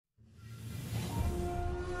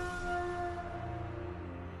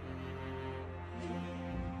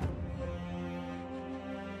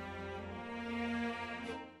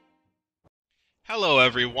Hello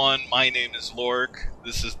everyone, my name is Loric,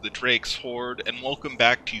 this is the Drake's Horde, and welcome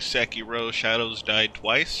back to Sekiro Shadows Died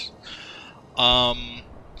Twice.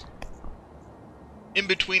 In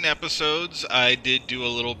between episodes, I did do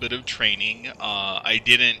a little bit of training. I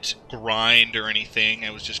didn't grind or anything,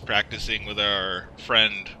 I was just practicing with our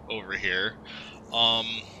friend over here. I'm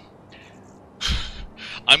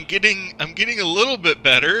getting a little bit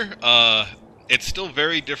better. It's still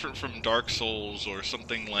very different from Dark Souls or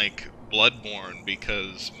something like Bloodborne,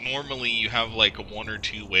 because normally you have like one or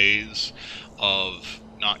two ways of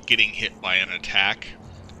not getting hit by an attack,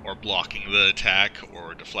 or blocking the attack,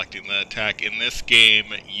 or deflecting the attack. In this game,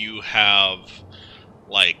 you have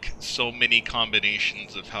like so many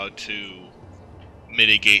combinations of how to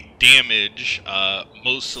mitigate damage,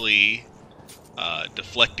 mostly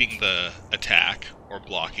deflecting the attack or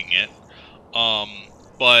blocking it.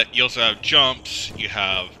 But you also have jumps, you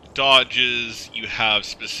have dodges, you have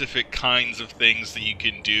specific kinds of things that you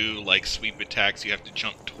can do, like sweep attacks. You have to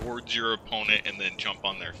jump towards your opponent and then jump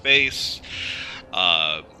on their face.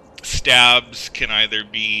 Stabs can either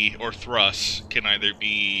be, or thrusts can either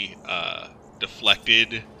be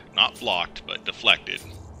deflected, not blocked, but deflected.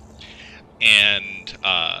 And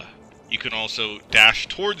you can also dash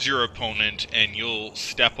towards your opponent and you'll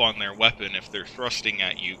step on their weapon if they're thrusting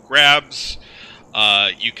at you. Grabs,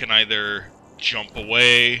 you can either jump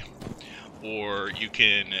away, or you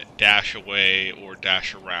can dash away, or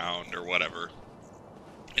dash around, or whatever.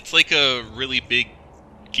 It's like a really big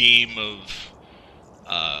game of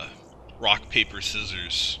rock, paper,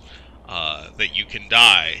 scissors that you can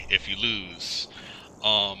die if you lose.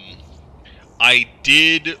 I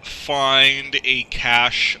did find a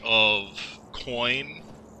cache of coin,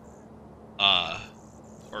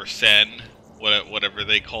 or sen, whatever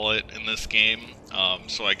they call it in this game.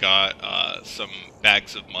 So I got some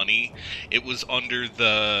bags of money. It was under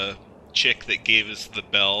the chick that gave us the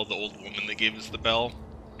bell, the old woman that gave us the bell.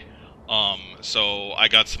 So I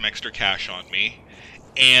got some extra cash on me.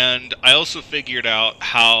 And I also figured out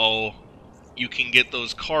how you can get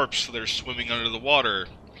those carps that are swimming under the water.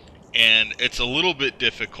 And it's a little bit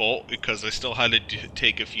difficult because I still had to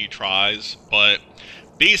take a few tries, but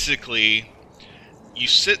basically you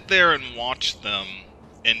sit there and watch them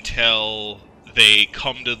until they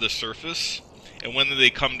come to the surface, and when they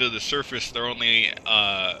come to the surface, they're only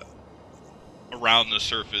around the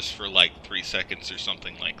surface for like 3 seconds or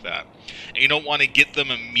something like that. And you don't want to get them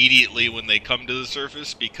immediately when they come to the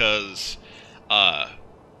surface, because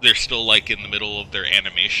they're still like in the middle of their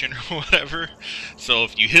animation or whatever. So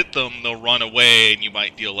if you hit them, they'll run away and you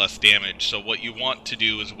might deal less damage. So what you want to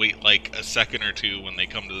do is wait like a second or two when they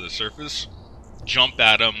come to the surface, jump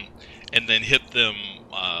at them, and then hit them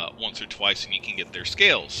once or twice and you can get their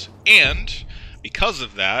scales. And because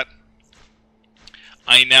of that,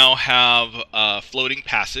 I now have Floating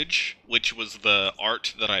Passage, which was the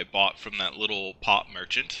art that I bought from that little pot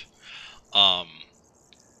merchant.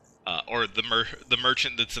 Or the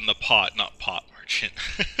merchant that's in the pot, not pot merchant.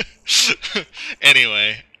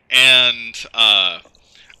 Anyway, and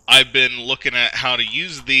I've been looking at how to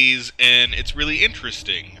use these, and it's really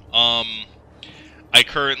interesting. I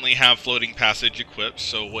currently have Floating Passage equipped,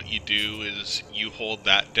 so what you do is you hold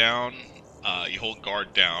that down, you hold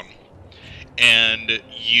guard down, and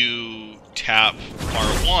you tap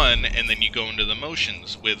R1, and then you go into the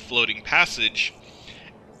motions. With Floating Passage,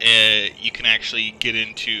 you can actually get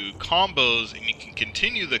into combos, and you can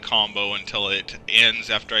continue the combo until it ends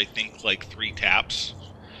after, I think, like 3 taps.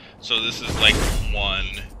 So this is like 1,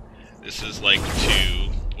 this is like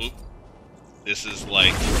 2, whoop, this is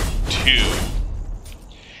like 2,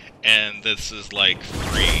 and this is like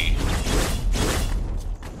 3.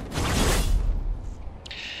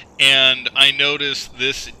 And I noticed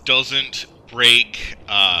this doesn't break,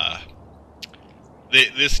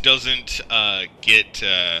 this doesn't get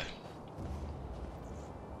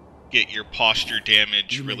your posture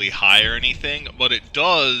damage really high or anything, but it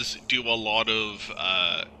does do a lot of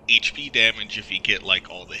HP damage if you get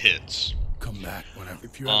like all the hits. Come back whenever.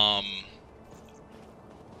 If you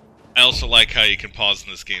I also like how you can pause in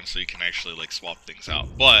this game so you can actually like swap things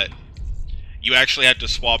out, but you actually have to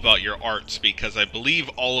swap out your arts because I believe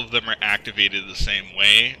all of them are activated the same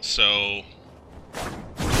way. So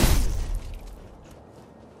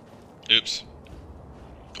oops.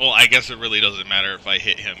 Well, I guess it really doesn't matter if I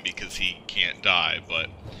hit him because he can't die, but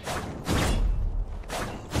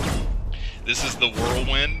this is the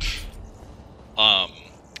whirlwind.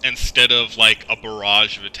 Instead of like a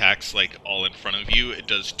barrage of attacks like all in front of you, it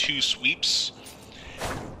does 2 sweeps.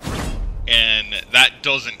 And that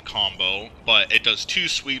doesn't combo, but it does 2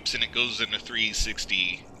 sweeps and it goes in a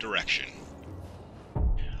 360 direction.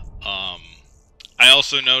 I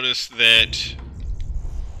also noticed that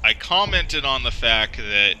I commented on the fact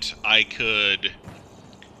that I could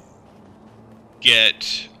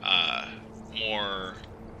get more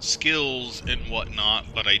skills and whatnot,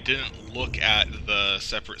 but I didn't look at the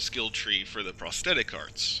separate skill tree for the prosthetic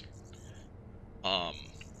arts. Yeah.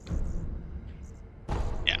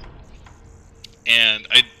 And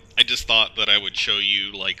I just thought that I would show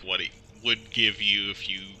you like what it would give you if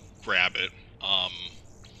you grab it.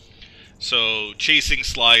 So Chasing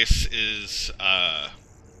Slice is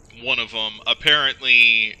one of them.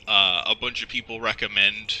 Apparently, a bunch of people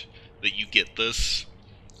recommend that you get this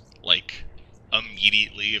like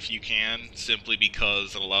immediately if you can, simply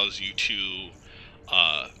because it allows you to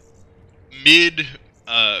mid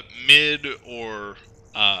or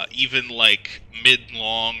even like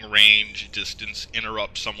mid-long range distance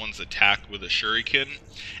interrupt someone's attack with a shuriken,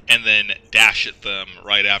 and then dash at them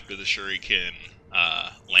right after the shuriken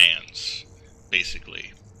lands,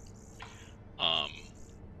 basically.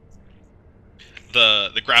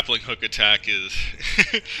 The grappling hook attack is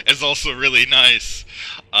is also really nice,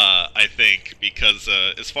 I think, because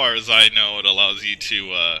as far as I know, it allows you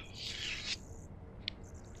to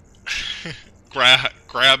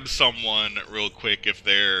grab someone real quick if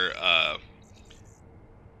they're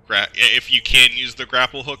if you can use the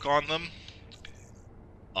grapple hook on them.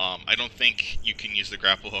 I don't think you can use the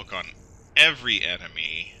grapple hook on every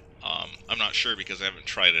enemy. I'm not sure because I haven't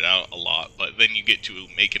tried it out a lot, but then you get to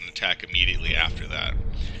make an attack immediately after that.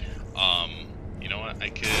 You know what? I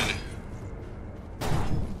could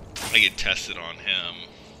test it on him.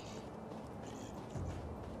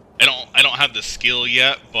 I don't have the skill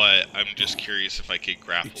yet, but I'm just curious if I could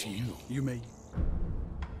grapple. It's you. You may.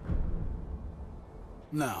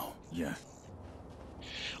 Now, yeah.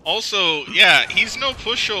 Also, yeah, he's no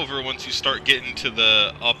pushover once you start getting to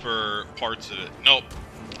the upper parts of it. Nope,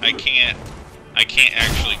 I can't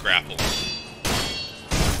actually grapple.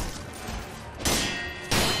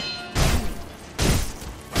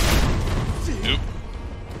 Oop.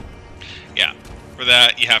 Yeah, for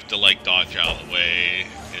that you have to like dodge out of the way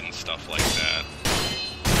and stuff like that.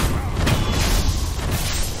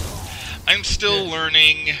 I'm still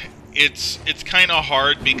learning. It's kind of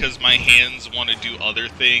hard because my hands want to do other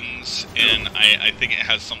things, and I think it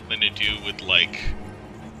has something to do with like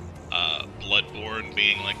Bloodborne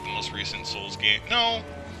being like the most recent Souls game. No,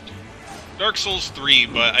 Dark Souls 3,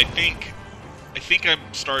 but I think I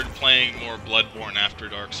started playing more Bloodborne after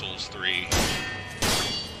Dark Souls 3.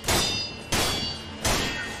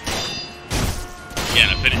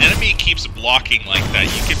 Yeah, if an enemy keeps blocking like that,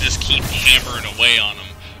 you can just keep hammering away on them.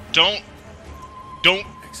 Don't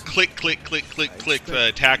click the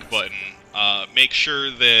attack button. Make sure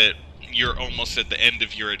that you're almost at the end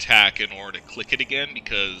of your attack in order to click it again,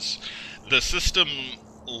 because the system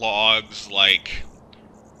logs like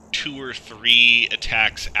 2 or 3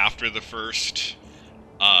 attacks after the first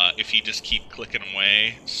if you just keep clicking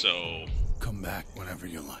away. So Come back whenever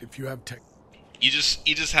you like. If you have tech. you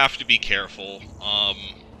just have to be careful.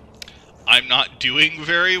 I'm not doing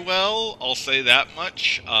very well, I'll say that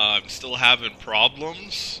much. I'm still having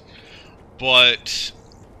problems, but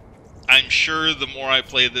I'm sure the more I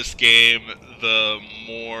play this game, the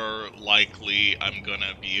more likely I'm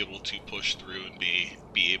gonna be able to push through and be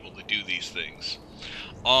able to do these things.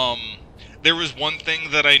 There was one thing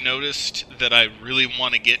that I noticed that I really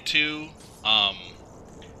want to get to,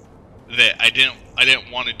 that I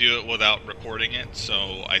didn't want to do it without recording it,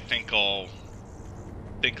 so I think I'll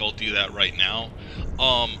do that right now.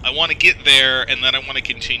 I want to get there, and then I want to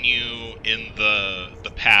continue in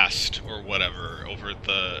the past or whatever over at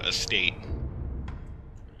the estate.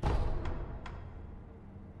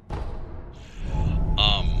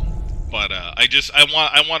 But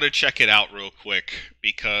I want to check it out real quick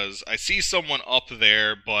because I see someone up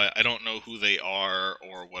there, but I don't know who they are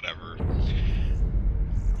or whatever.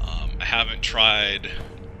 I haven't tried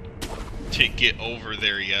to get over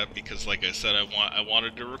there yet because, like I said, I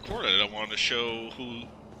wanted to record it. I wanted to show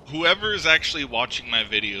whoever is actually watching my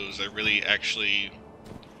videos. I really actually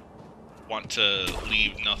want to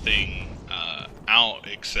leave nothing out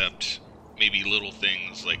except maybe little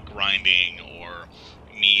things like grinding or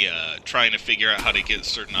me trying to figure out how to get a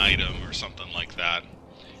certain item or something like that.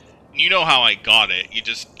 You know how I got it. You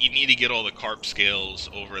need to get all the carp scales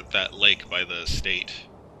over at that lake by the estate.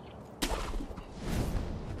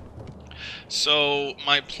 So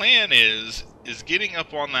my plan is getting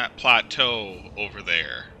up on that plateau over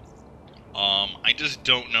there. I just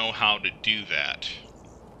don't know how to do that.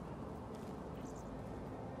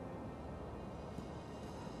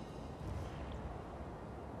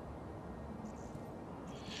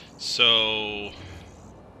 So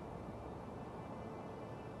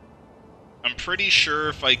pretty sure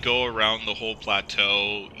if I go around the whole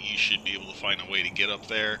plateau, you should be able to find a way to get up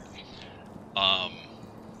there.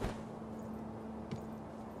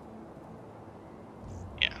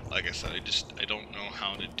 Yeah, like I said, I don't know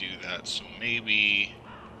how to do that, so maybe,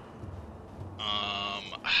 I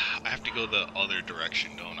have to go the other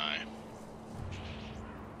direction, don't I?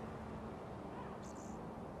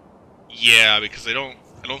 Yeah, because I don't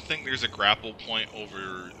think there's a grapple point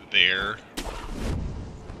over there.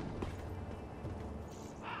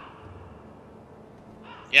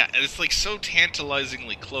 Yeah, and it's like so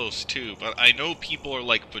tantalizingly close too, but I know people are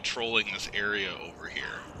like patrolling this area over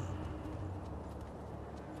here.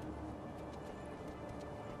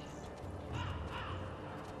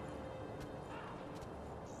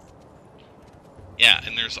 Yeah,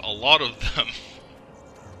 and there's a lot of them.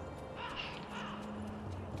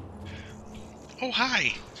 Oh,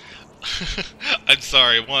 hi! I'm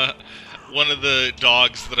sorry, one of the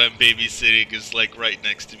dogs that I'm babysitting is like right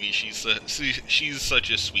next to me. She's such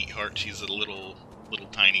a sweetheart. She's a little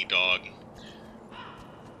tiny dog.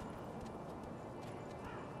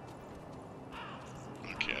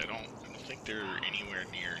 Okay, I don't think they're anywhere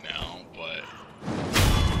near now, but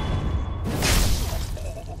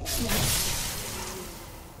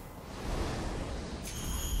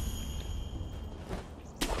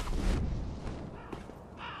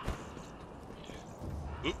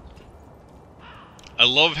oop. I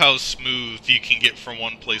love how smooth you can get from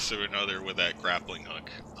one place to another with that grappling hook.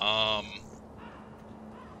 I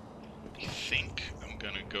think I'm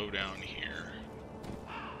gonna go down here.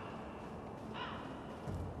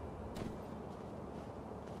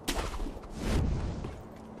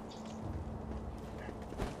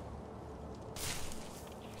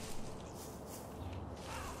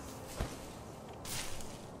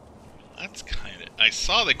 That's kind of... I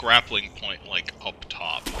saw the grappling point, like, up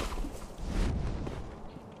top.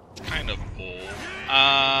 It's kind of bull.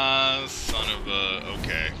 Son of a...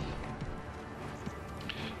 Okay.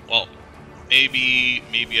 Well, maybe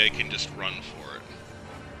I can just run for it.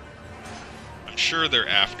 I'm sure they're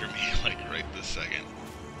after me, like, right this second.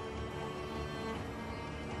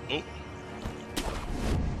 Oh.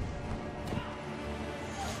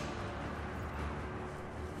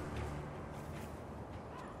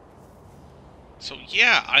 So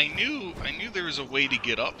yeah, I knew there was a way to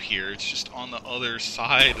get up here. It's just on the other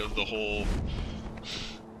side of the whole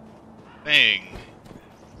thing.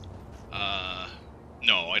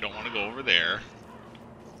 No, I don't want to go over there.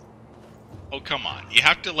 Oh, come on. You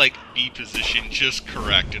have to, like, be positioned just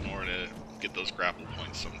correct in order to get those grapple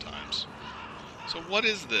points sometimes. So what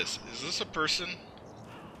is this? Is this a person?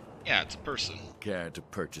 Yeah, it's a person. Care to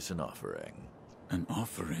purchase an offering? An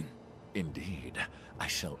offering? Indeed. I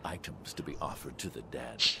sell items to be offered to the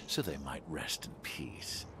dead, so they might rest in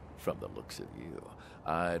peace. From the looks of you,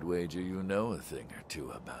 I'd wager you know a thing or two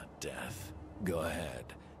about death. Go ahead,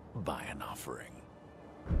 buy an offering.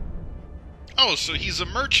 Oh, so he's a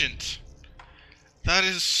merchant. That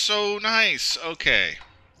is so nice. Okay.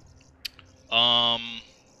 Armor's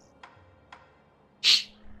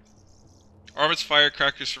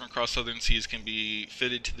firecrackers from across southern seas can be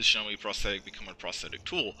fitted to the showy prosthetic, become a prosthetic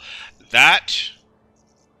tool. That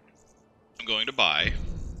I'm going to buy.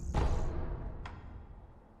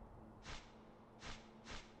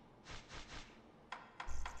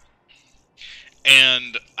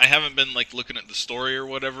 And I haven't been, like, looking at the story or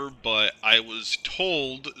whatever, but I was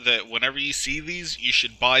told that whenever you see these, you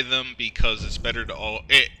should buy them because it's better to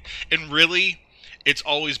and really, it's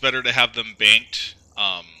always better to have them banked.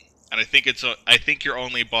 And I think you're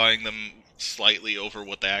only buying them slightly over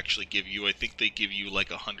what they actually give you. I think they give you like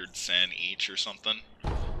 100 sen each or something.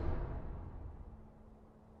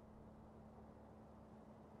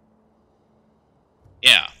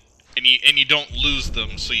 Yeah. And you don't lose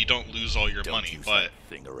them, so you don't lose all your money, use but that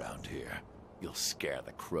thing around here. You'll scare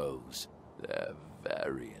the crows. They're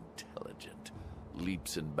very intelligent.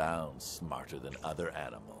 Leaps and bounds smarter than other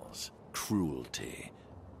animals. Cruelty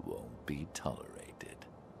won't be tolerated.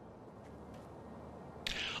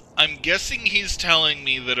 I'm guessing he's telling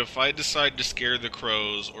me that if I decide to scare the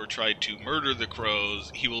crows or try to murder the crows,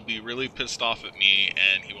 he will be really pissed off at me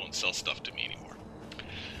and he won't sell stuff to me anymore.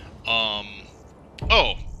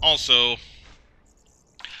 Oh, also,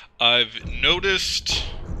 I've noticed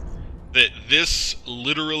that this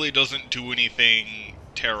literally doesn't do anything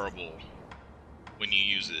terrible when you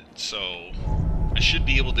use it, so I should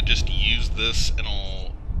be able to just use this and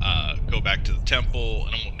I'll go back to the temple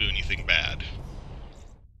and it won't do anything bad.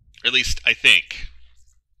 Or at least, I think.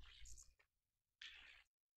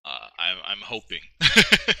 I'm hoping.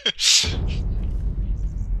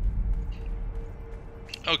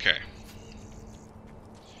 Okay.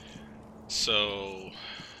 So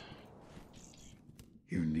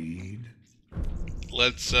You need?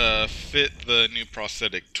 let's fit the new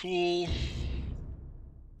prosthetic tool.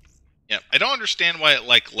 Yeah, I don't understand why it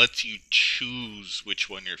like lets you choose which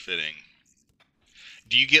one you're fitting.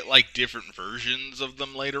 Do you get like different versions of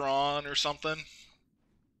them later on or something?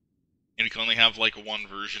 And you can only have like one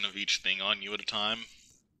version of each thing on you at a time?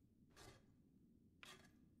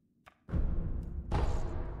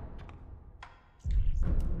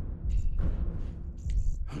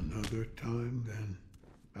 Another time, then.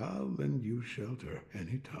 I'll lend you shelter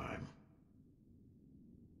anytime.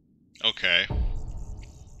 Okay.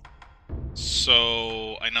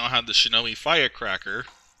 So, I now have the Shinobi Firecracker.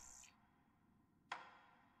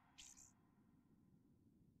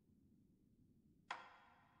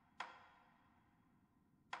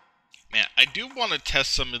 Man, I do want to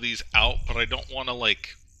test some of these out, but I don't want to,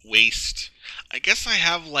 like, waste... I guess I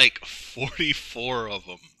have, like, 44 of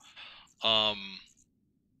them.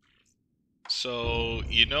 So,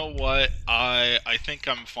 you know what? I think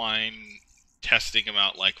I'm fine testing them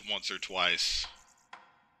out, like, once or twice.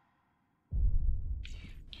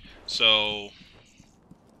 So...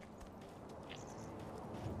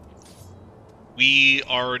 we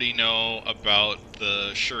already know about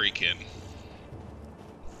the shuriken.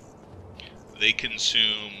 They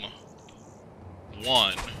consume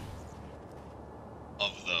one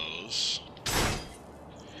of those.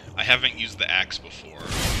 I haven't used the axe before.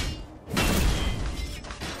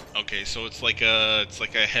 Okay, so it's like a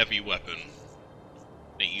heavy weapon.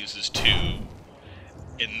 It uses 2.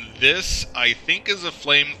 And this, I think, is a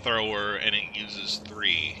flamethrower, and it uses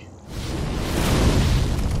 3.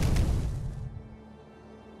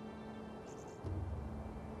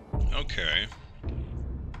 Okay.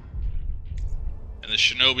 And the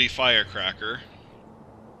Shinobi Firecracker.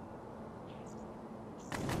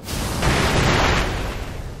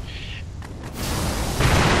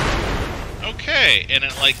 Okay, and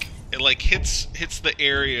it hits the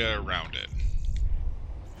area around it.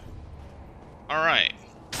 All right.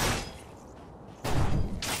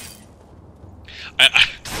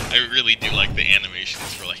 I really do like the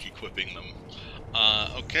animations for like equipping them.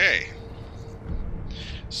 Okay.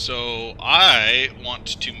 So I want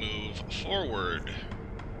to move forward.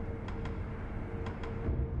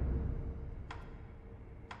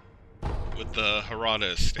 With the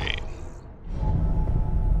Harada estate.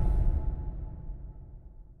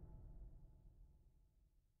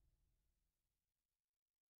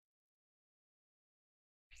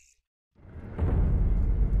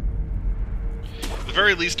 At the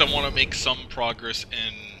very least, I want to make some progress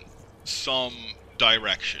in some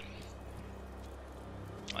direction.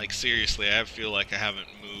 Like, seriously, I feel like I haven't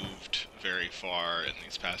moved very far in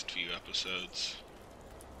these past few episodes.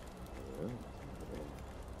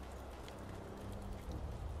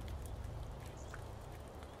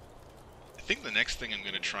 I think the next thing I'm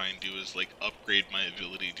going to try and do is, like, upgrade my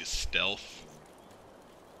ability to stealth.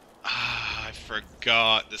 Ah, I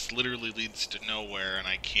forgot. This literally leads to nowhere, and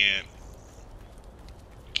I can't,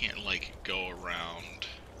 like, go around.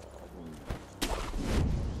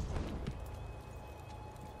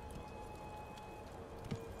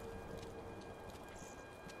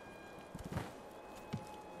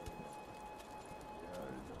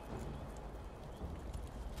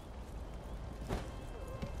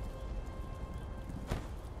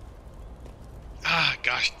 Ah,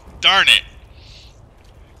 gosh darn it!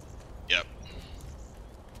 Yep.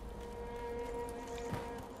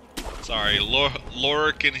 Sorry,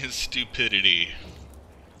 Loric and his stupidity.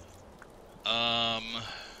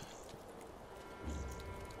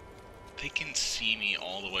 They can see me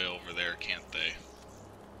all the way over there, can't they?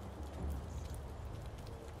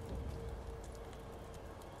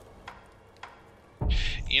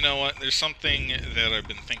 You know what? There's something that I've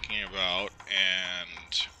been thinking about,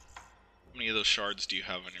 and how many of those shards do you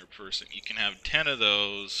have on your person? You can have 10 of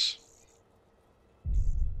those.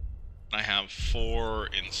 I have 4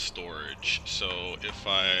 in storage, so if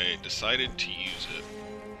I decided to use it...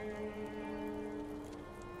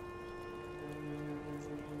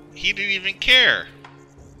 he didn't even care!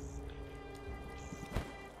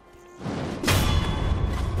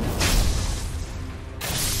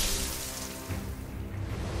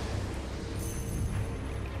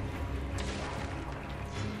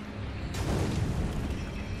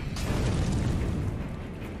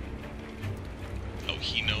 Oh,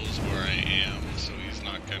 he knows where I am, so he's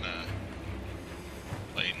not gonna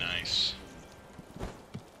play nice.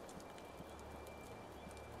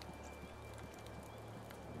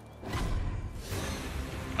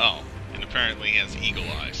 Oh, and apparently he has eagle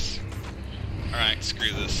eyes. Alright,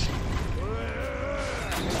 screw this.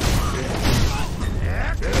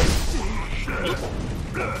 Come,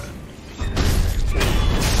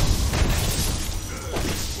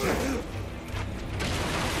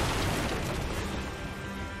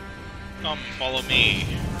 follow me.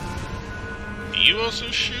 Do you also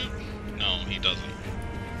shoot? No, he doesn't.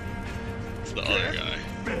 It's the other guy.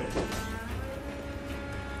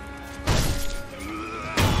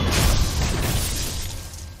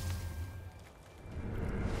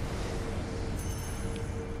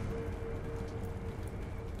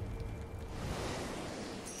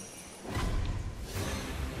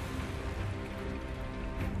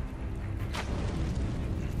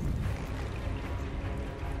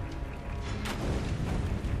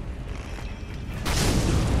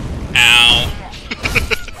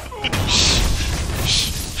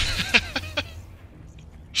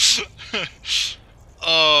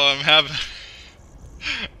 Oh, I'm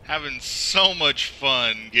having so much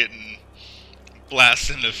fun getting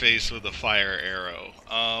blasted in the face with a fire arrow.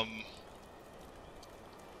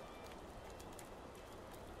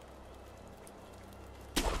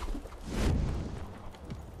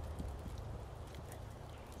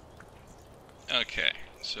 Okay,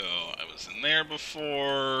 so I was in there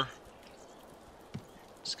before.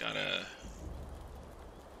 Just gotta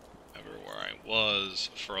remember where I was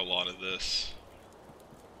for a lot of this.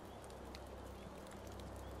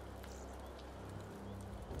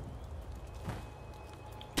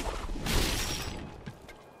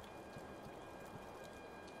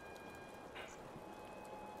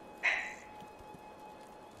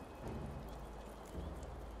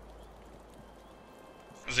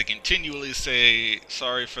 As I continually say,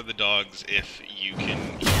 sorry for the dogs if you can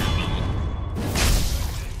hear them.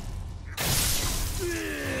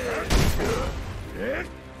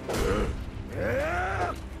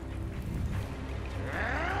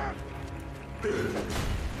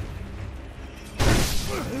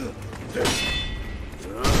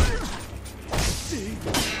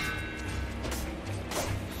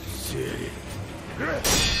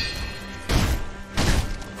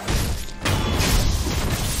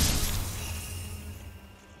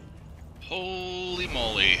 Holy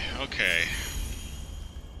moly, okay.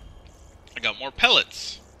 I got more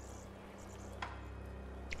pellets.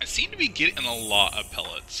 I seem to be getting a lot of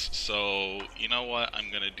pellets, so you know what? I'm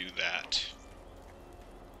gonna do that.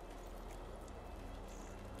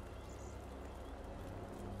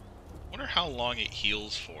 Wonder how long it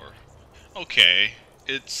heals for. Okay,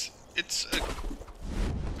 it's a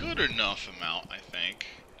good enough amount, I think.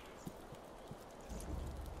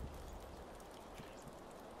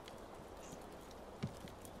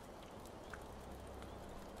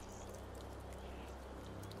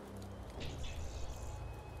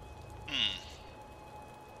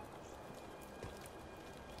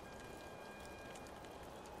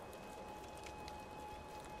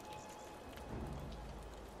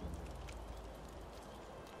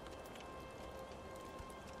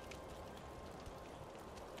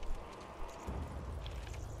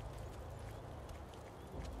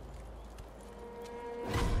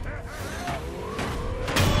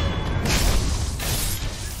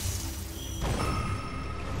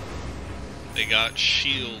 They got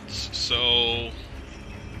shields, so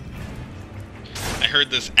I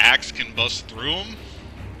heard this axe can bust through them.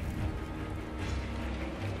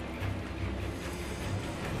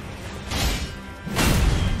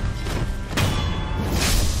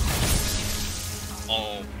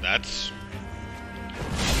 Oh, that's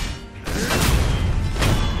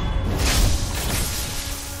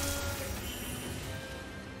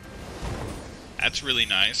really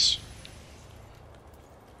nice.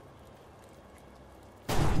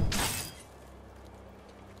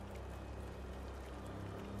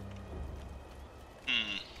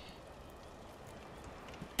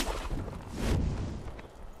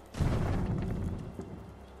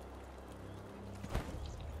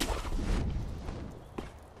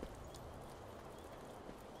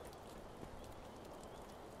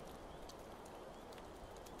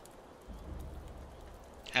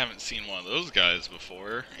 Haven't seen one of those guys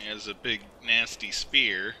before. He has a big, nasty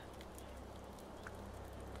spear.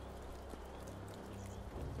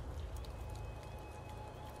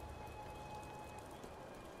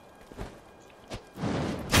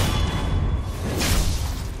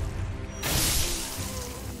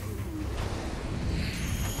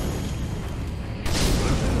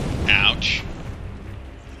 Ouch.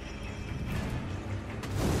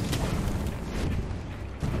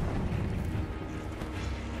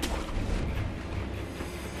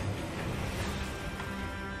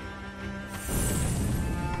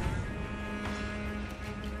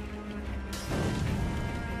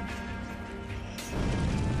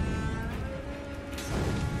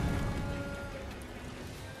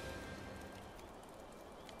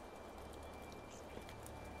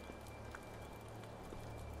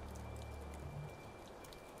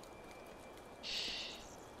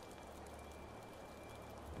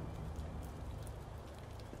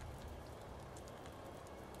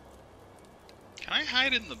 I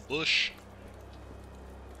hide in the bush?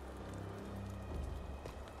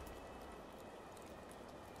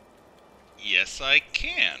 Yes, I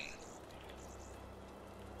can.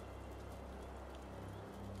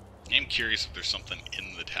 I'm curious if there's something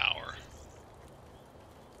in the tower.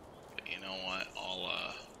 But you know what? I'll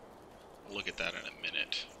look at that in a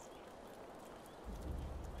minute.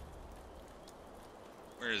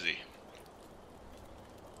 Where is he?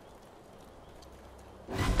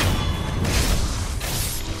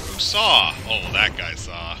 Who saw? Oh, that guy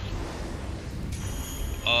saw.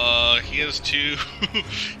 He has two.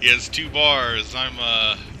 He has 2 bars. I'm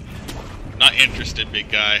not interested, big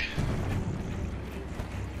guy.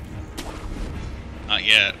 Not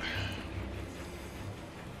yet.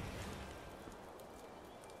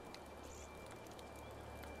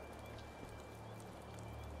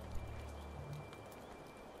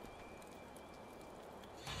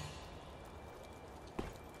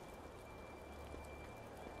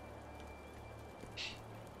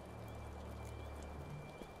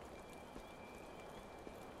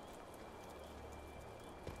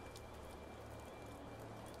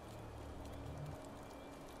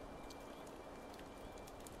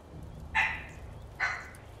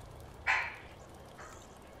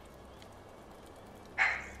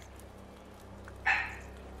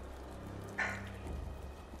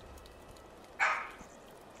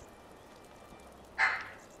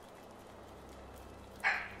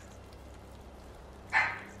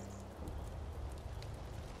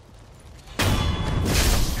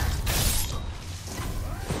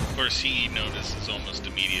 Of course, he notices almost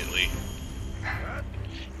immediately.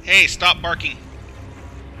 Hey, stop barking!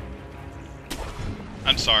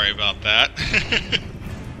 I'm sorry about that.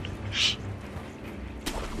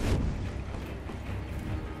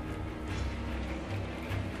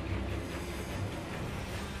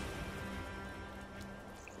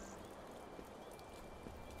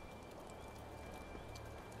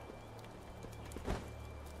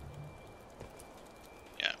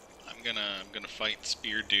 I'm gonna fight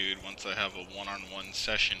Spear Dude once I have a one-on-one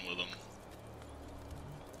session with him.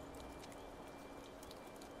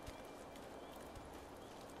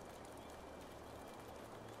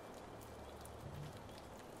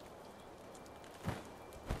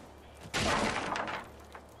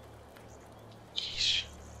 Yeesh.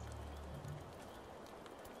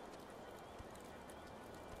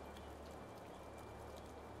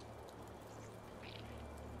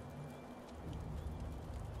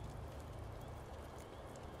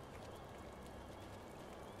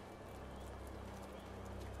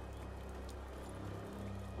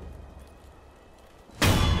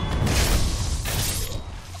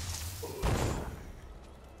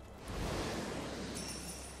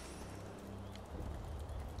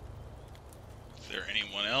 Is there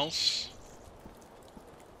anyone else?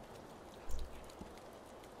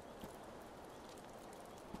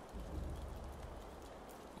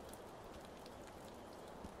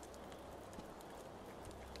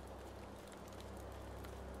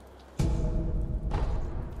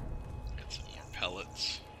 Get some more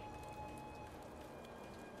pellets.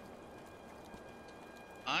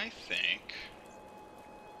 I think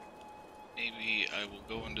maybe I will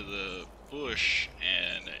go into the bush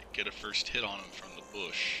and get a first hit on him from the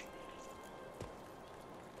bush.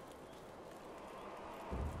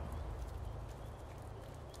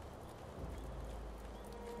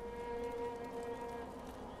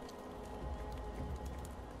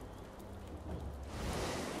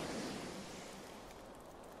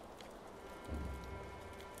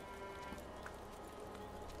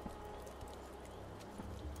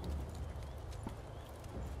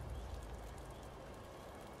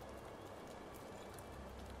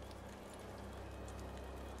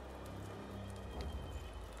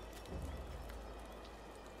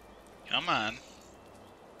 Come on.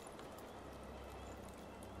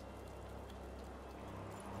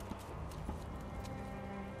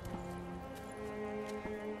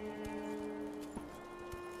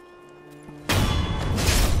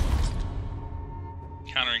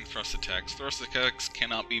 Countering thrust attacks. Thrust attacks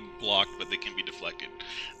cannot be blocked, but they can be deflected.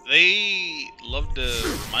 They love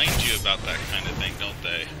to remind you about that kind of thing, don't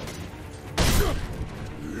they?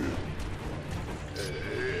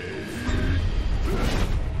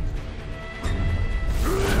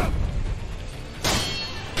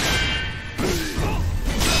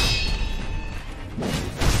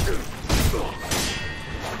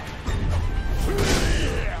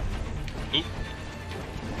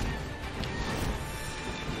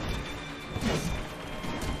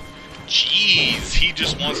 Jeez, he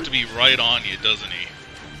just wants to be right on you, doesn't he?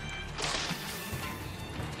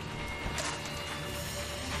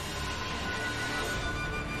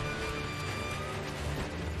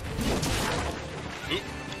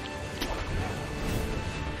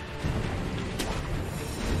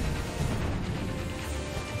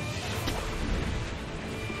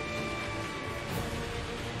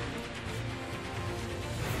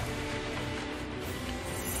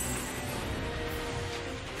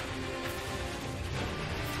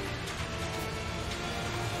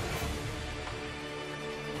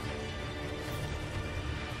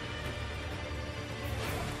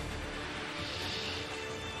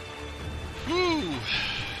 Whew.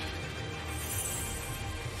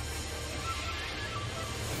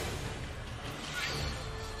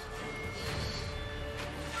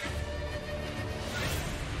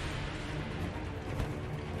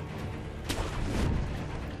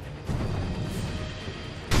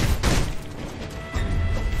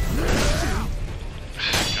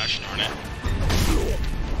 Gosh darn it.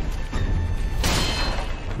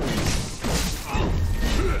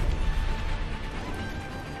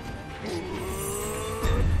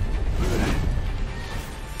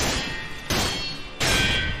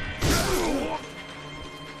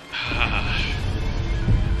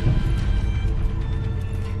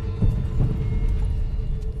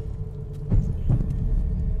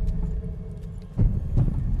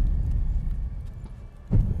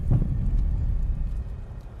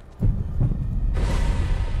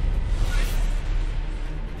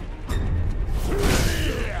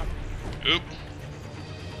 Oop.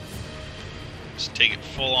 Just take it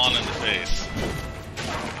full on in the face.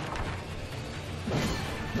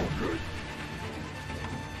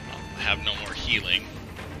 I have no more healing.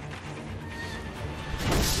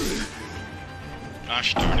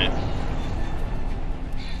 Gosh darn it.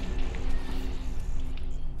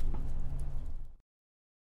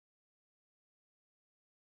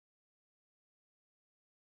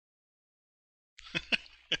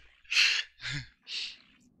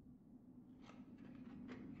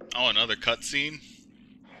 Oh, another cutscene?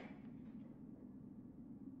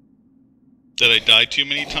 Did I die too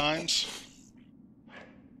many times?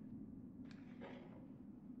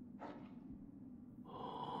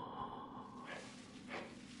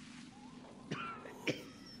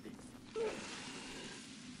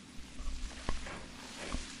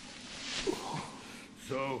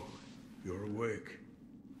 So, you're awake.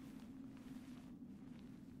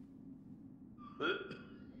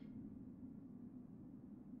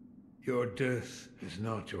 Your death is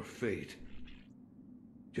not your fate.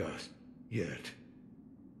 Just yet.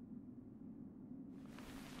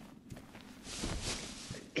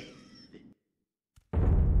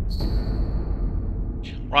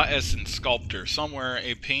 Raw Essence Sculptor. Somewhere,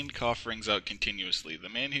 a pained cough rings out continuously. The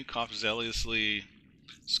man who coughs zealously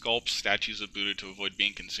sculpts statues of Buddha to avoid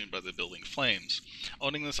being consumed by the building flames.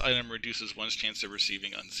 Owning this item reduces one's chance of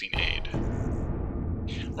receiving unseen aid.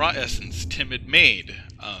 Raw Essence, Timid Maid.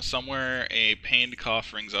 Somewhere, a pained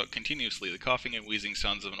cough rings out continuously. The coughing and wheezing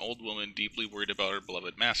sounds of an old woman deeply worried about her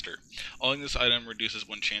beloved master. Owning this item reduces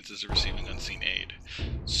one's chances of receiving unseen aid.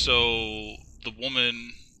 So, the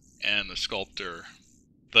woman and the sculptor,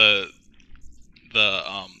 the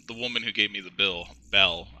woman who gave me the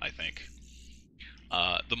bell, I think.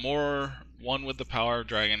 The more one with the power of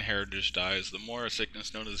dragon heritage dies, the more a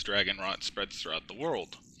sickness known as dragon rot spreads throughout the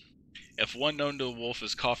world. If one known to a wolf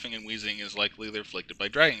is coughing and wheezing, is likely they're afflicted by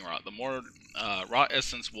dragon rot. The more rot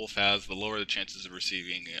essence wolf has, the lower the chances of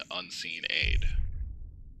receiving unseen aid.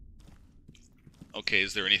 Okay,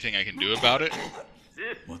 is there anything I can do about it?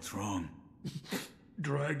 What's wrong?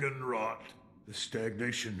 Dragon rot. The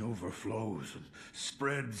stagnation overflows and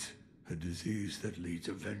spreads. A disease that leads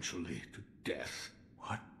eventually to death.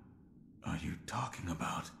 What are you talking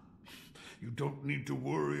about? You don't need to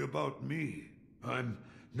worry about me. I'm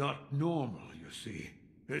not normal, you see.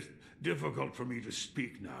 It's difficult for me to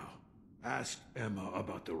speak now. Ask Emma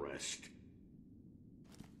about the rest.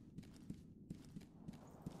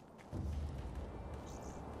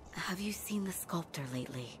 Have you seen the sculptor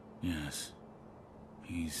lately? Yes.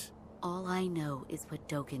 He's... All I know is what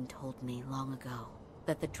Dogen told me long ago.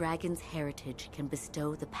 That the dragon's heritage can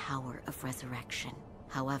bestow the power of resurrection.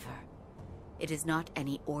 However, it is not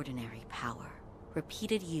any ordinary power.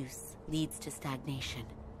 Repeated use leads to stagnation,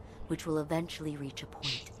 which will eventually reach a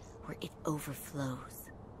point where it overflows.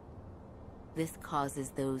 This causes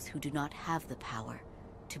those who do not have the power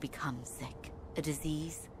to become sick, a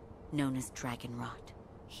disease known as dragon rot.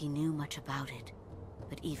 He knew much about it,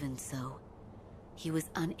 but even so, he was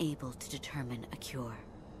unable to determine a cure.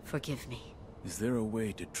 Forgive me. Is there a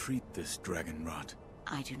way to treat this dragon rot?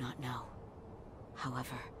 I do not know.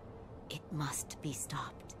 However, it must be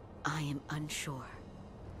stopped. I am unsure.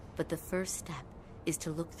 But the first step is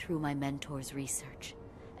to look through my mentor's research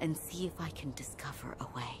and see if I can discover a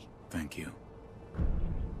way. Thank you.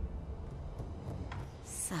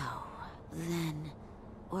 So, then...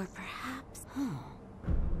 Or perhaps...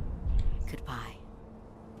 Goodbye.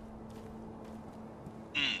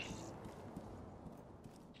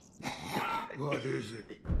 What is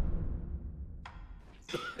it?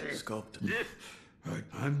 Sculptor.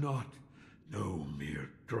 I'm not no mere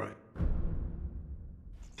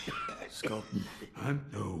Sculptor. I'm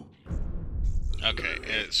no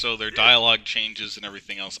Okay, so their dialogue changes and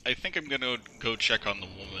everything else. I think I'm gonna go check on the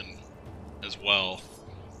woman as well.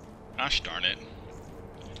 Gosh darn it.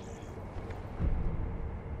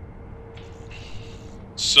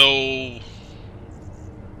 So...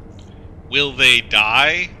 will they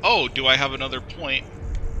die? Oh, do I have another point?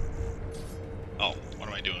 Oh, what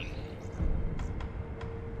am I doing?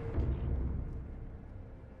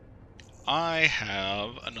 I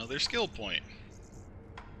have another skill point.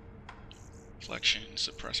 Reflection,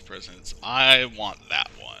 suppress presence. I want that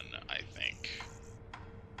one, I think.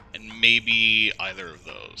 And maybe either of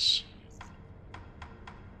those.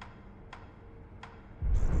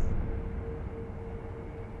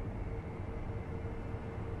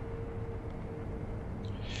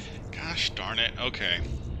 Gosh darn it, okay.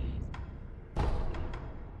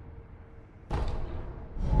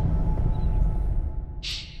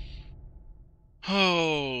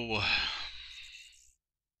 Oh...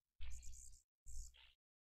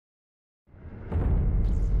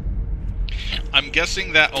 I'm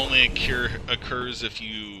guessing that only occurs if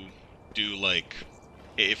you do, like,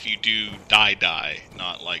 if you do die,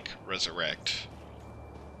 not, like, resurrect.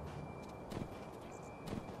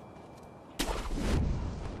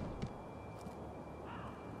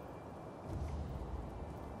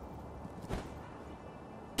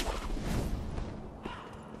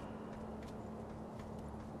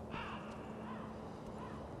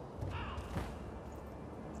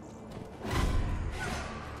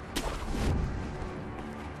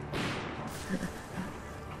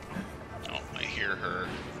 Her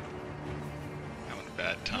having a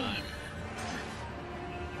bad time.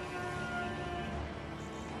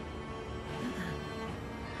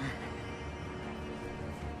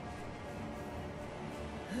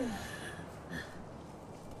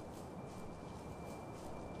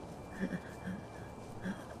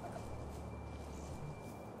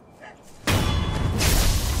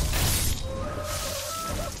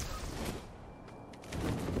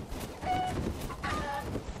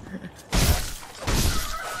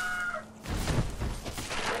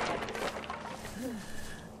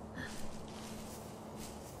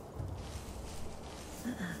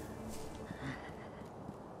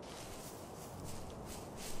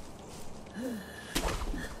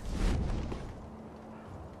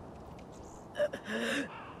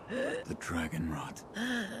 The dragon rot.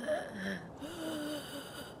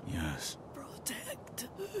 Yes. Protect.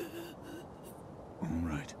 All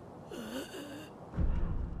right.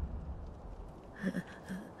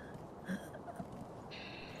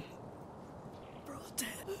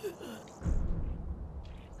 Protect.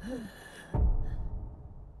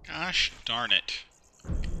 Gosh darn it.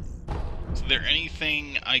 Is there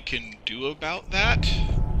anything I can do about that?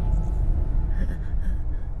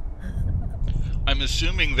 I'm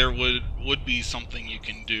assuming there would be something you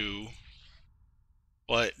can do,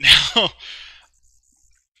 but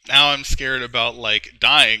now I'm scared about, like,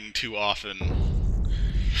 dying too often.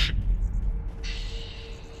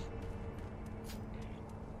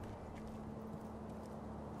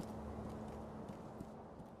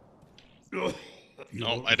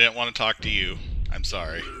 No, I didn't want to talk to you. I'm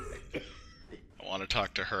sorry. I want to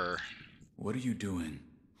talk to her. What are you doing?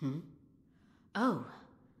 Oh,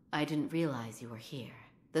 I didn't realize you were here.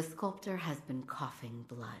 The sculptor has been coughing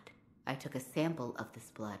blood. I took a sample of this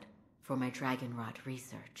blood for my dragon rot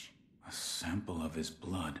research. A sample of his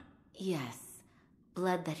blood? Yes,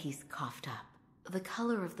 blood that he's coughed up. The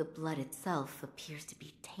color of the blood itself appears to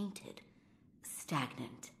be tainted,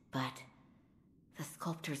 stagnant, but the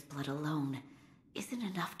sculptor's blood alone isn't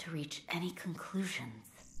enough to reach any conclusions.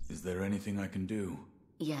 Is there anything I can do?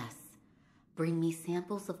 Yes. Bring me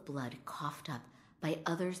samples of blood coughed up by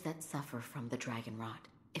others that suffer from the dragon rot.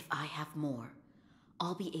 If I have more,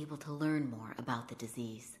 I'll be able to learn more about the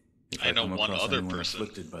disease. If I know come one across other anyone person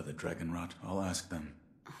afflicted by the dragon rot, I'll ask them.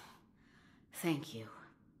 Thank you.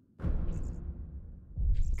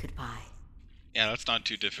 Goodbye. Yeah, that's not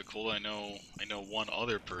too difficult. I know one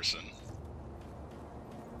other person.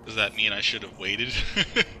 Does that mean I should have waited?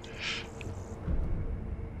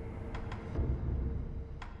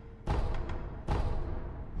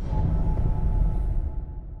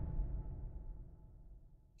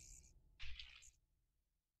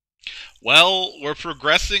 Well, we're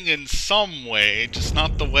progressing in some way, just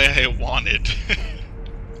not the way I wanted.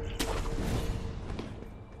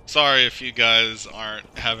 Sorry if you guys aren't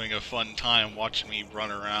having a fun time watching me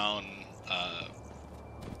run around,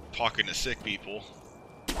 talking to sick people.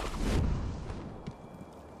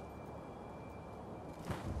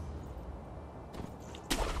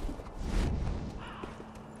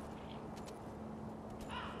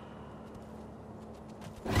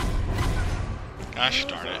 Gosh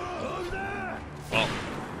darn it. Well,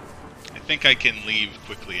 I think I can leave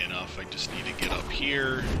quickly enough. I just need to get up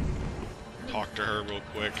here, talk to her real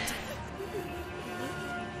quick.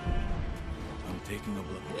 I'm taking a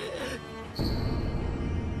blood.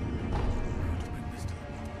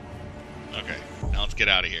 Okay, now let's get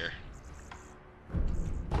out of here.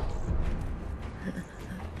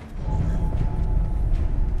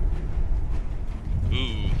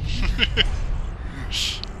 Ooh.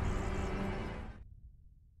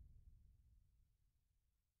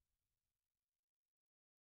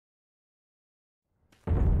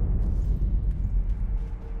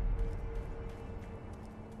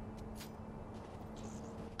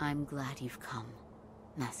 I'm glad you've come,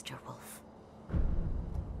 Master Wolf.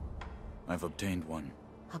 I've obtained one.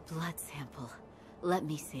 A blood sample. Let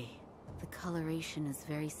me see. The coloration is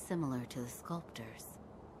very similar to the sculptor's.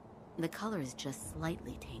 The color is just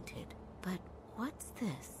slightly tainted. But what's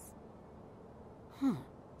this?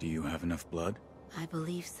 Do you have enough blood? I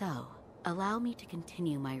believe so. Allow me to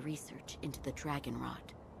continue my research into the dragon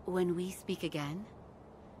rot. When we speak again,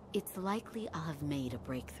 it's likely I'll have made a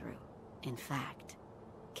breakthrough. In fact,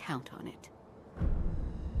 count on it.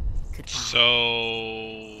 Goodbye.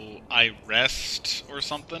 So I rest or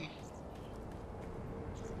something?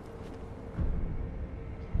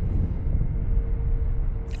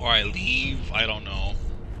 Or I leave? I don't know.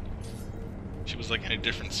 She was like in a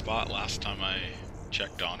different spot last time I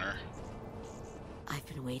checked on her. I've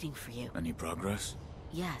been waiting for you. Any progress?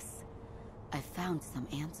 Yes, I've found some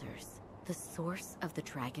answers. The source of the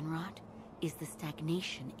dragon rot is the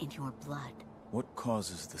stagnation in your blood. What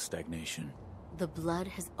causes the stagnation? The blood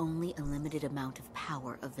has only a limited amount of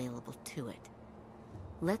power available to it.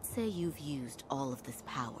 Let's say you've used all of this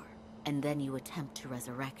power, and then you attempt to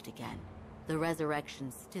resurrect again. The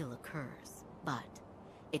resurrection still occurs, but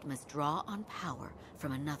it must draw on power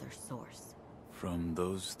from another source. From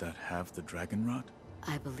those that have the dragon rot?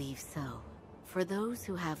 I believe so. For those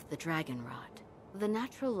who have the dragon rot, the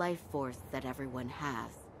natural life force that everyone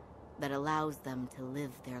has, that allows them to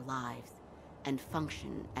live their lives and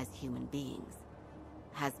function as human beings,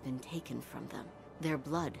 has been taken from them. Their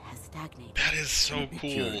blood has stagnated. That is so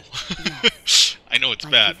cool. Yes. I know it's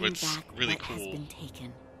By bad, giving but it's back really what has cool. been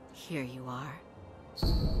taken. Here you are.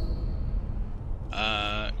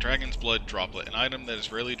 Dragon's Blood Droplet, an item that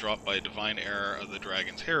is rarely dropped by a divine error of the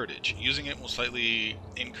dragon's heritage. Using it will slightly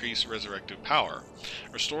increase resurrective power.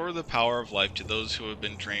 Restore the power of life to those who have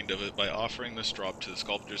been drained of it by offering this drop to the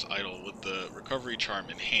sculptor's idol with the recovery charm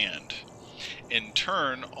in hand. In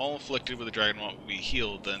turn, all afflicted with the dragon rot will be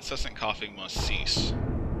healed. The incessant coughing must cease.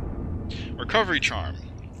 Recovery charm.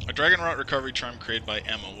 A dragon rot recovery charm created by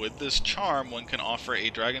Emma. With this charm, one can offer a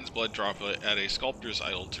dragon's blood droplet at a sculptor's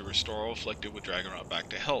idol to restore all afflicted with dragon rot back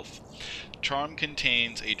to health. The charm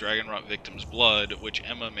contains a dragon rot victim's blood, which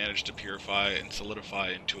Emma managed to purify and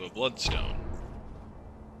solidify into a bloodstone.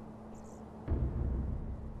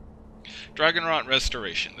 Dragon Rot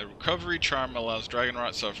Restoration. The recovery charm allows dragon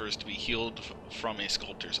rot sufferers to be healed from a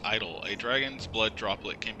sculptor's idol. A dragon's blood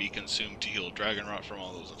droplet can be consumed to heal dragon rot from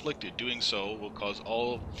all those afflicted. Doing so will cause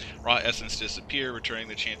all rot essence to disappear, returning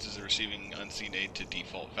the chances of receiving unseen aid to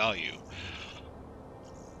default value.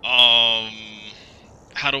 How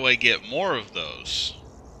do I get more of those?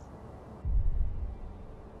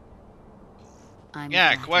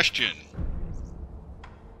 Yeah, question.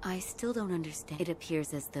 I still don't understand. It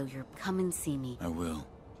appears as though you're... Come and see me. I will.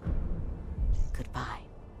 Goodbye.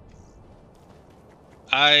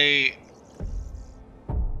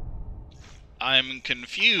 I'm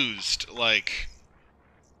confused. Like,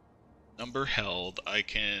 number held, I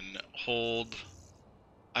can hold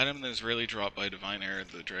item that is rarely dropped by divine error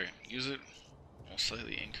of the dragon. Use it will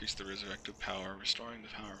slightly increase the resurrective power, restoring the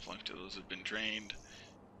power of life to those who have been drained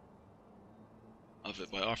of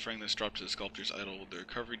it by offering this drop to the sculptor's idol with the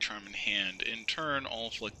recovery charm in hand. In turn, all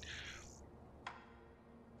afflict...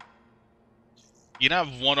 You can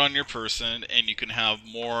have one on your person, and you can have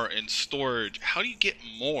more in storage. How do you get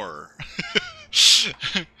more?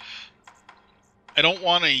 I don't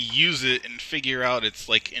want to use it and figure out it's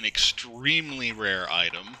like an extremely rare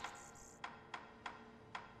item.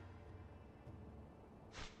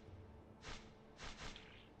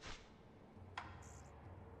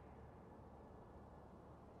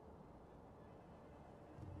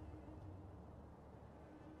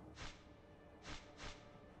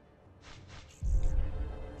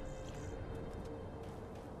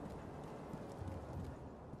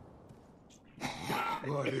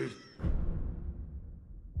 What is...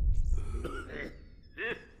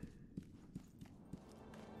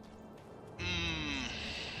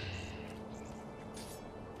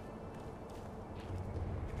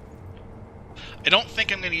 I don't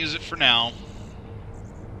think I'm going to use it for now.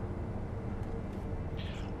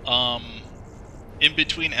 In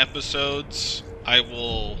between episodes, I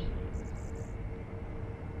will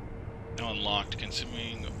now unlocked,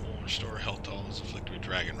 consuming will restore health to all those afflicted with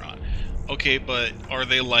dragon rot. Okay, but are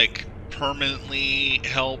they like permanently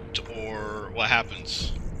helped, or what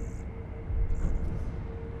happens?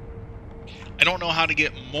 I don't know how to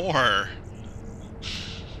get more.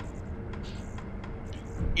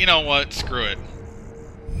 You know what? Screw it.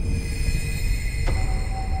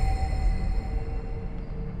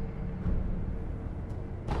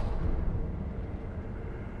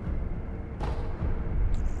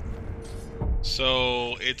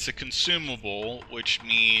 So it's a consumable, which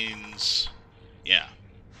means, yeah.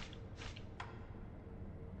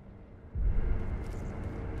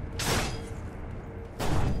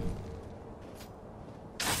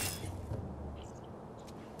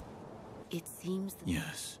 It seems that...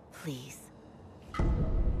 Yes. Please.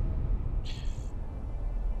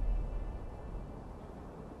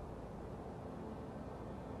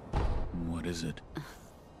 What is it?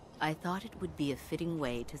 I thought it would be a fitting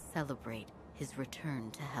way to celebrate his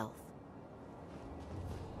return to health.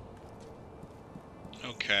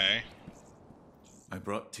 Okay. I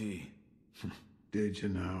brought tea. Did you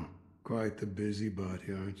now? Quite the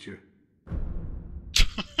busybody, aren't you?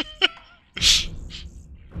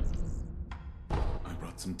 I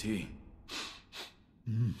brought some tea.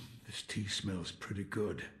 This tea smells pretty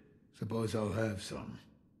good. Suppose I'll have some.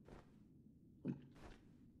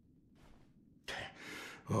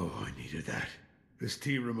 Oh, I needed that. This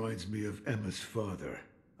tea reminds me of Emma's father.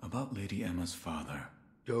 About Lady Emma's father.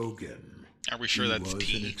 Dogen. Are we sure that's He was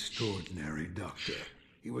an tea? extraordinary doctor.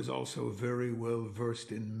 He was also very well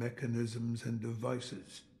versed in mechanisms and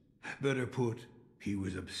devices. Better put, he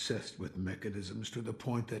was obsessed with mechanisms to the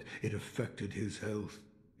point that it affected his health.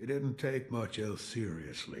 He didn't take much else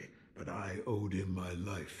seriously, but I owed him my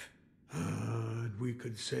life. And we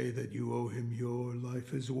could say that you owe him your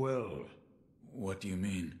life as well. What do you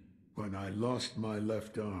mean? When I lost my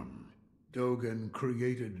left arm, Dogen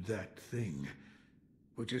created that thing,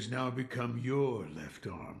 which has now become your left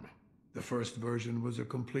arm. The first version was a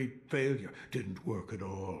complete failure, didn't work at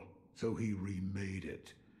all, so he remade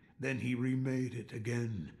it. Then he remade it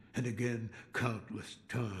again and again, countless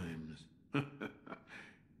times.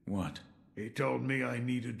 What? He told me I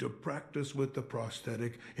needed to practice with the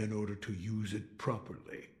prosthetic in order to use it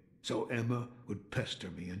properly. So Emma would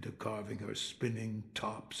pester me into carving her spinning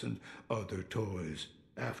tops and other toys.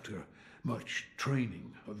 After much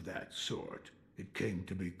training of that sort, it came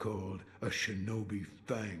to be called a shinobi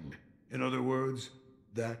fang. In other words,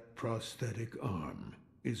 that prosthetic arm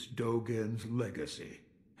is Dogen's legacy.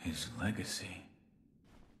 His legacy?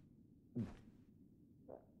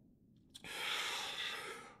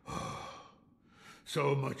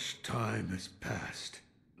 So much time has passed.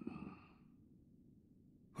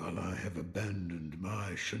 While I have abandoned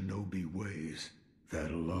my shinobi ways, that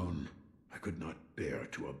alone I could not bear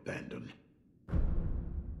to abandon.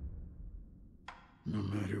 No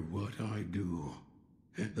matter what I do,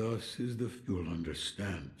 and thus is the you'll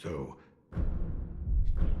understand, so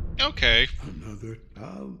Okay. another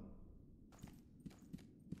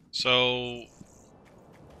So,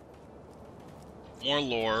 more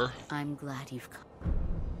lore. I'm glad you've come.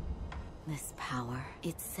 This power,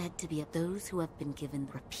 it's said to be of those who have been given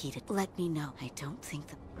repeated. Let me know. I don't think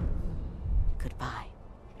that... Goodbye.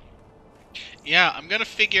 Yeah, I'm gonna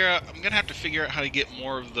have to figure out how to get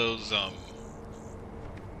more of those,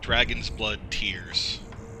 dragon's blood tears.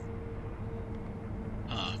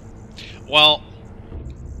 Huh. Well,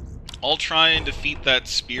 I'll try and defeat that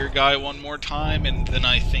spear guy one more time, and then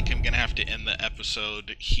I think I'm gonna have to end the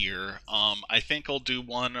episode here. I think I'll do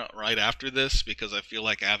one right after this, because I feel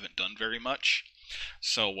like I haven't done very much.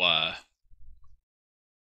 So,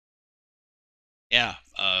 yeah,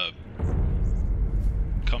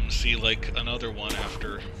 come see, like, another one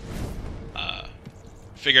after,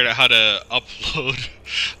 figured out how to upload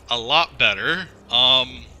a lot better.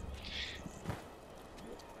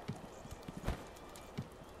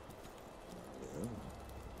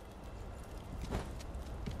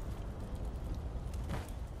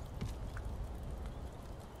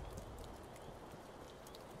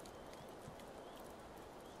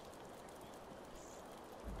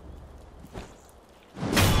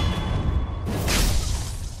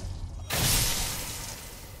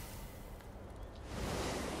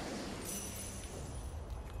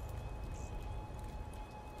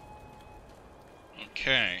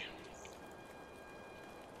 Okay.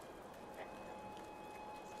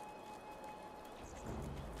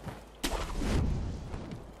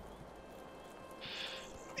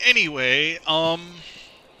 Anyway,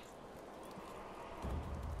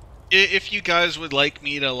 if you guys would like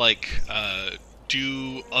me to like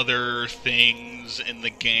do other things in the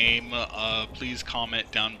game, please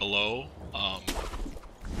comment down below.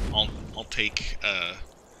 I'll take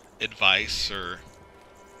advice or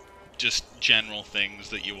just general things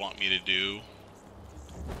that you want me to do.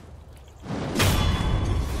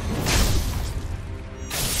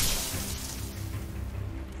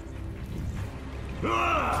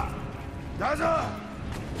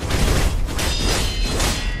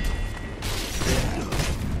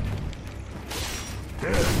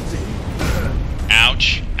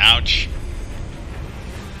 Ouch, ouch.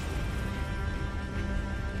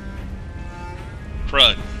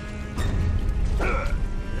 Crud.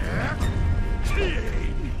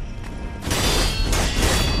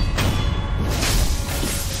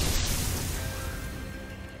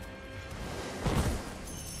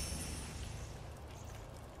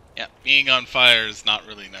 Yeah, being on fire is not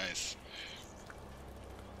really nice.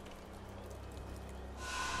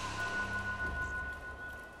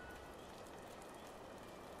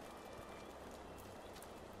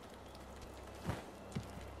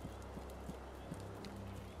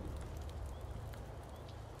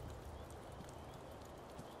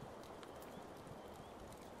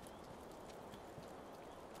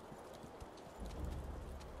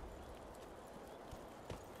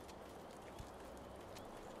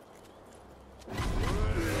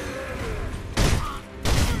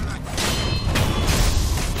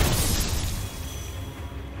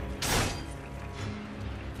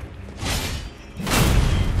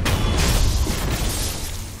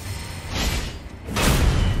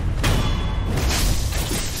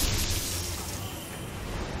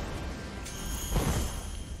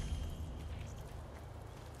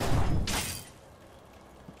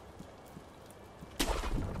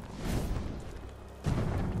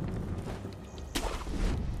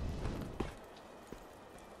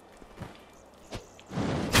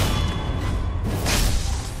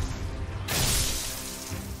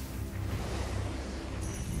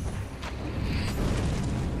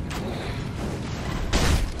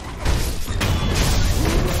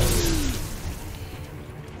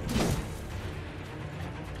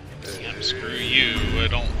 Screw you, I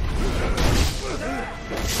don't...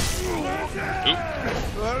 Oop.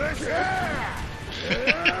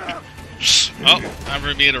 Oh, time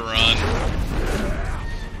for me to run.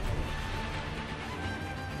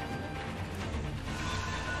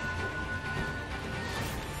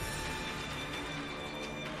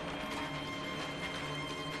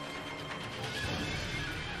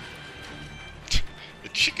 The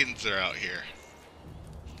chickens are out here.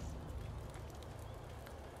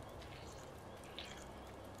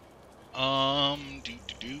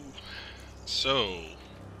 So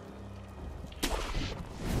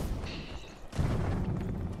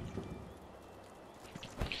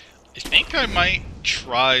I think I might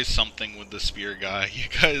try something with the spear guy. You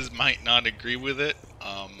guys might not agree with it.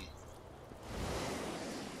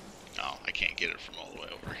 No, I can't get it from all the way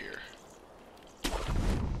over here.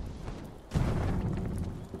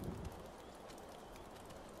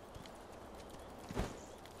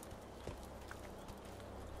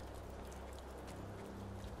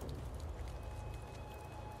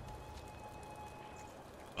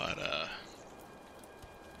 But,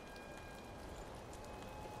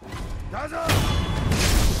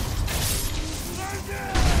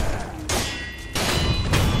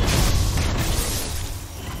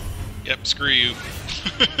 yep, screw you.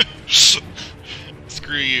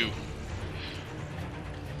 Screw you.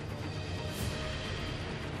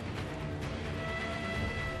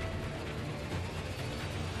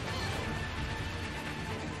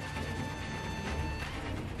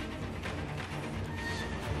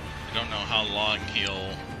 I don't know how long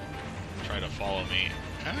he'll try to follow me.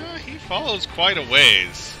 He follows quite a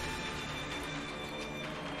ways.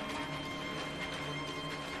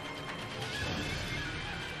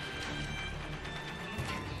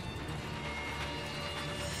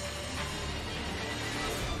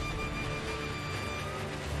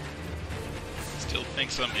 Still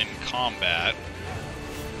thinks I'm in combat.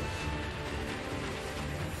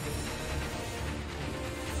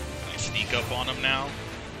 Can I sneak up on him now?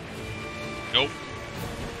 Nope.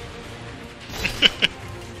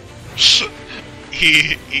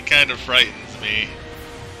 He kind of frightens me.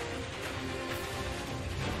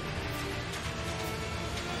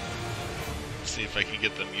 Let's see if I can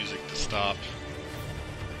get the music to stop.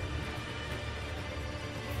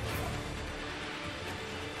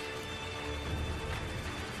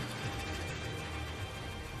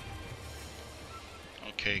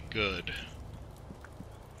 Okay, good.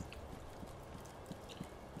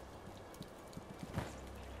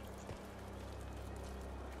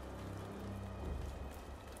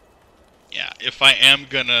 if I am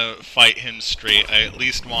gonna fight him straight, I at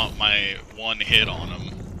least want my one hit on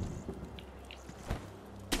him.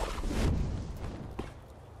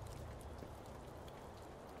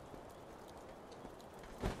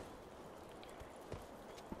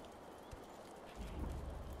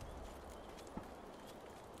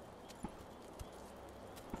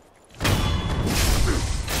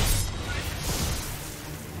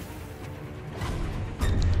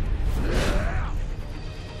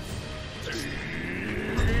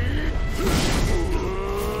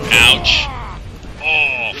 Ouch.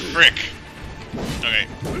 Oh, frick. Okay.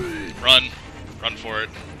 Run. Run for it.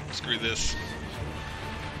 Screw this.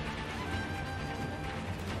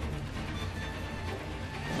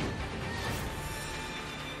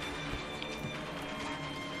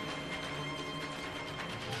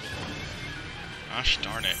 Gosh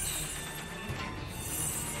darn it.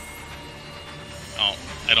 Oh,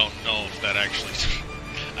 I don't know if that actually...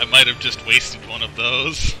 I might have just wasted one of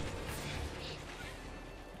those.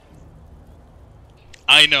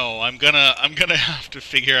 I know, I'm gonna have to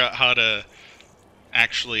figure out how to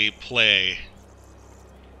actually play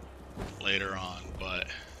later on, but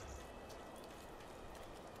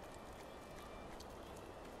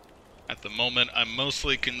at the moment I'm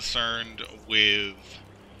mostly concerned with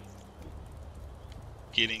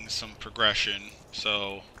getting some progression.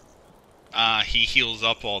 So he heals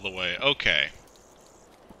up all the way. Okay.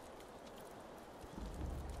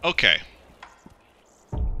 Okay.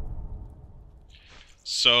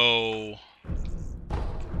 So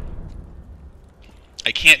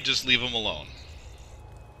I can't just leave him alone.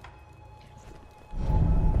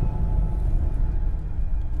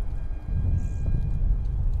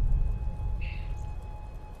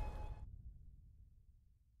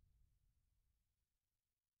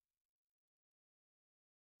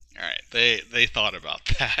 Alright, they thought about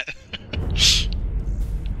that.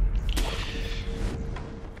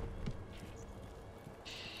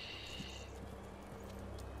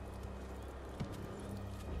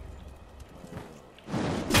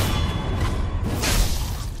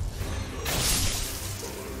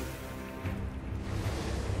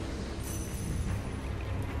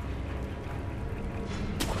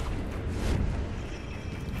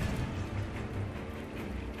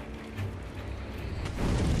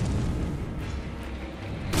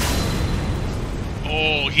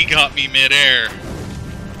 Oh, he got me midair.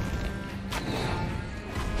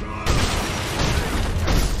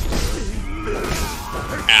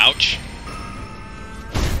 Ouch.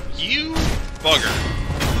 You bugger.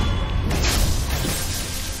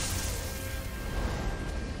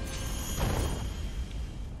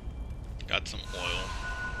 Got some oil.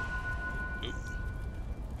 Oop.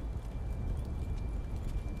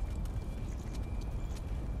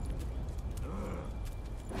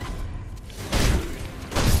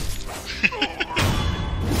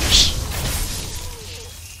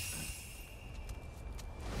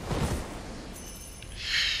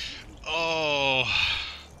 Oh.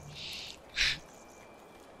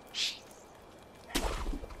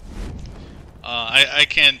 I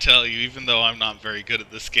can tell you, even though I'm not very good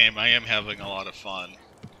at this game, I am having a lot of fun.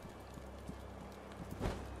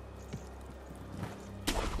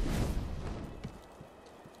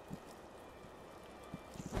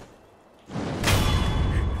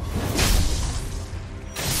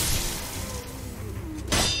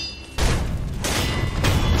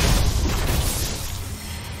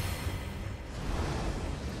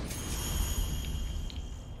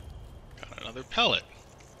 Got another pellet.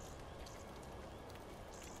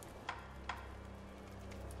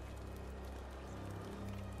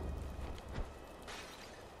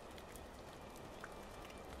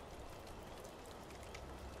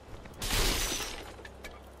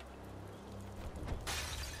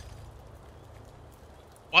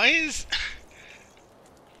 Why is...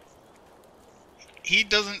 He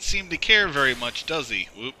doesn't seem to care very much, does he?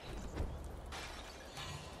 Whoop.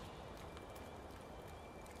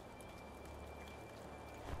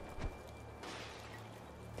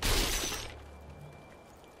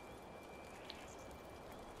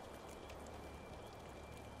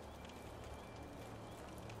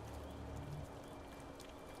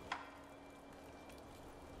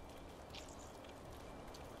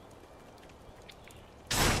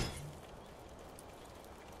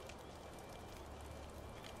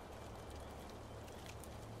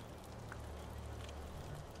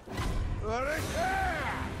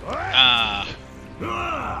 Ah.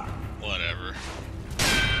 Whatever.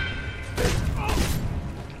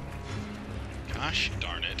 Gosh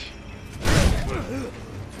darn it.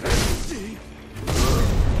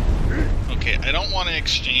 Okay, I don't want to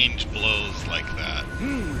exchange blows like that.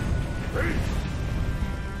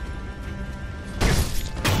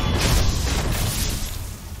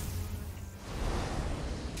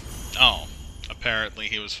 apparently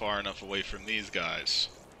he was far enough away from these guys.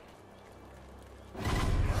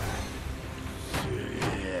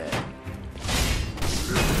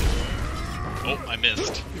 Oh, I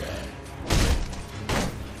missed.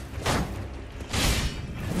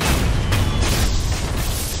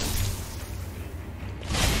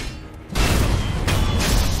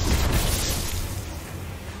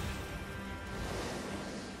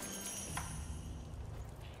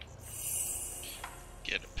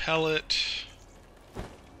 Get a pellet.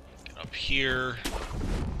 Get up here.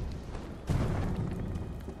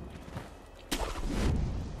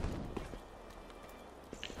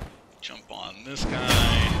 Jump on this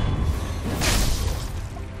guy.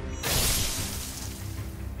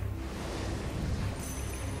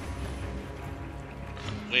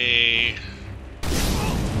 Run away.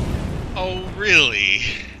 Oh, really?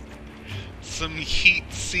 Some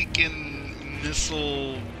heat-seeking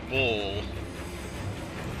missile bull.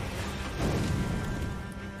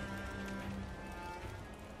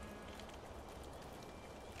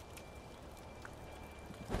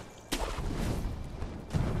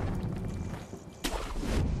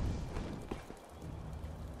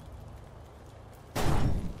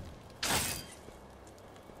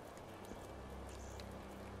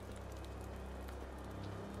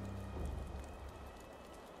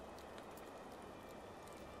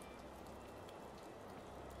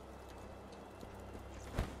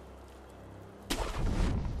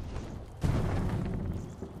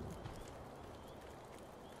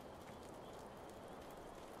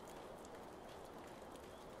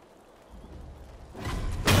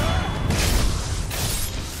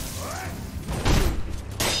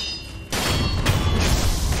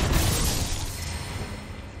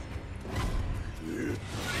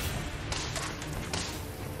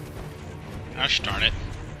 Gosh darn it.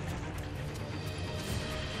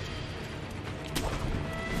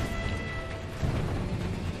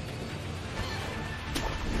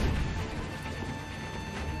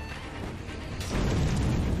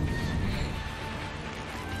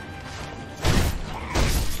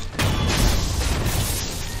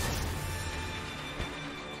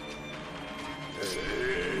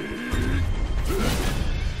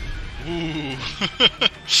 Ooh.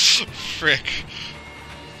 Frick.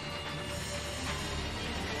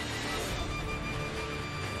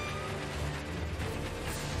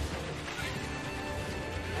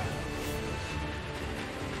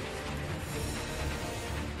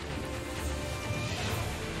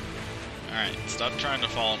 Alright, stop trying to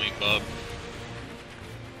follow me, bub.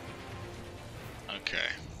 Okay.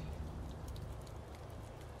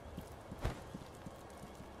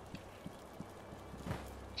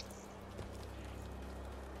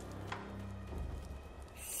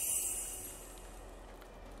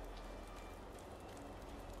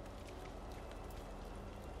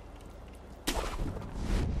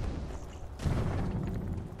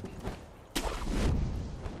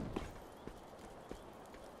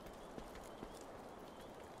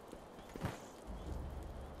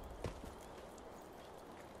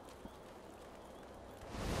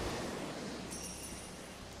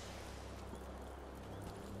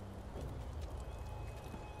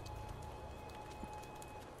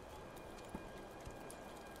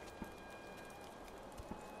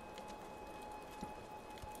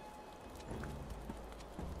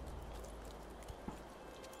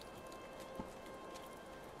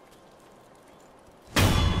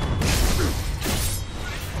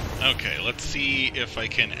 Okay, let's see if I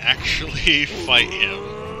can actually fight him.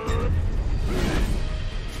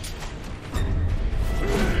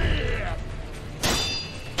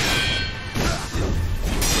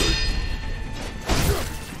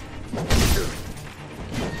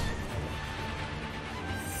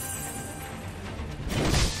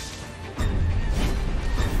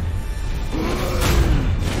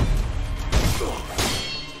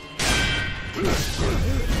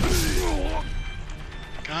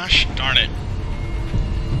 Gosh darn it.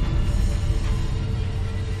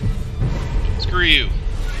 Screw you.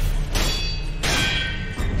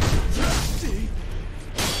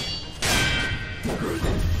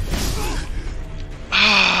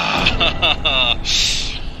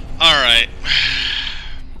 Alright.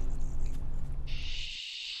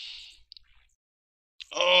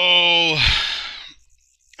 Oh.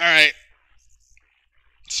 Alright.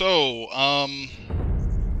 So,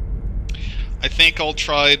 I think I'll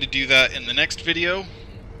try to do that in the next video.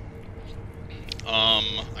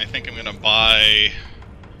 I think I'm gonna buy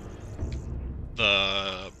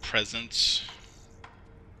the presents.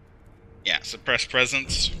 Yeah, suppress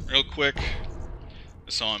presents real quick,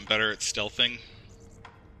 so I'm better at stealthing.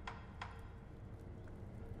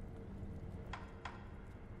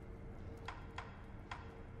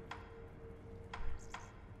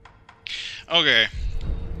 Okay.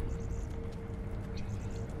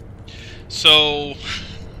 So,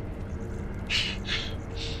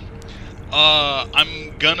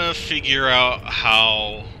 I'm gonna figure out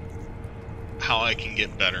how I can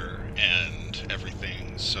get better and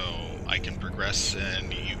everything, so I can progress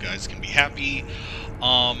and you guys can be happy.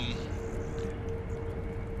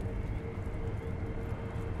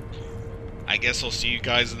 I guess I'll see you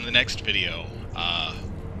guys in the next video.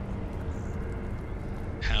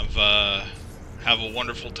 Have a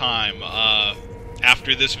wonderful time.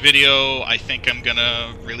 After this video, I think I'm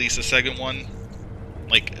gonna release a second one,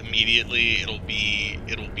 like immediately. It'll be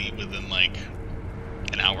within like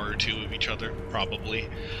an hour or two of each other, probably.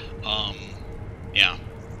 Yeah.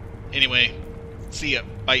 Anyway, see ya.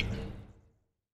 Bye.